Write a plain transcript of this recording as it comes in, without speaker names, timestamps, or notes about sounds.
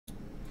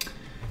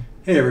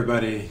Hey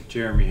everybody,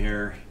 Jeremy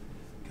here.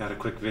 Got a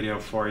quick video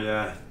for you.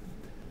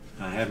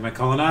 I had my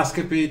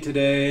colonoscopy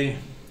today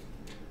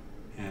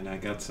and I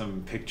got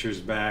some pictures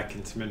back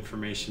and some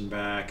information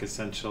back.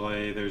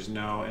 Essentially, there's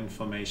no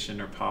inflammation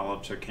or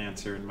polyps or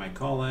cancer in my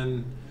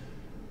colon,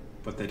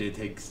 but they did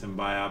take some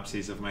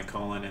biopsies of my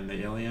colon and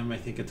the ileum, I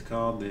think it's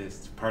called.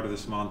 It's part of the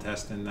small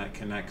intestine that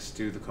connects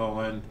to the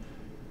colon.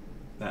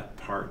 That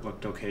part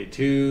looked okay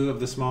too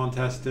of the small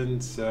intestine,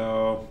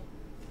 so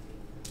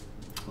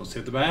we'll see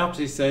what the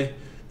biopsies say.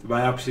 If the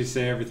biopsies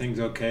say everything's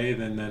okay,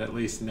 then that at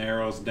least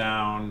narrows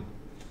down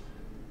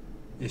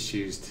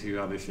issues to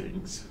other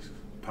things,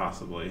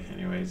 possibly.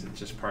 Anyways, it's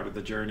just part of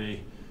the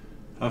journey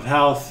of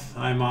health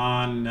I'm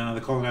on. The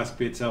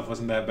colonoscopy itself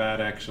wasn't that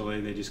bad, actually.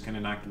 They just kind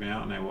of knocked me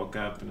out and I woke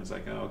up and was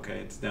like, oh, okay,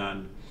 it's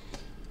done.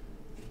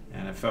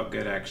 And it felt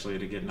good, actually,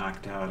 to get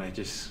knocked out.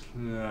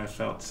 I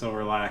felt so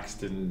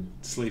relaxed and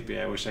sleepy.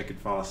 I wish I could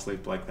fall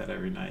asleep like that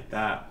every night.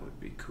 That would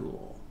be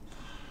cool.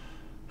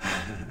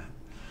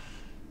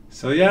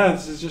 So yeah,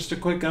 this is just a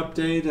quick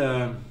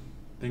update.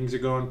 Things are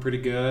going pretty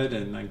good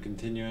and I'm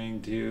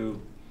continuing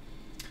to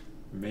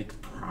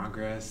make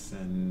progress,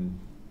 and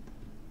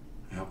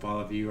I hope all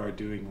of you are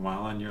doing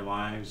well in your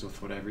lives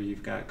with whatever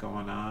you've got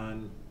going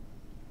on.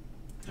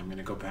 I'm going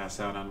to go pass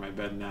out on my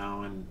bed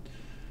now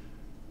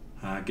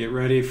and get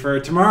ready for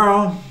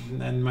tomorrow.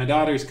 And my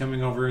daughter's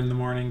coming over in the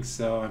morning,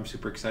 so I'm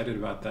super excited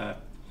about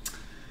that.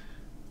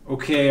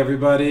 Okay,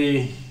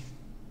 everybody,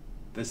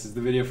 this is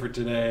the video for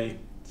today.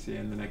 See you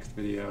in the next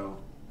video.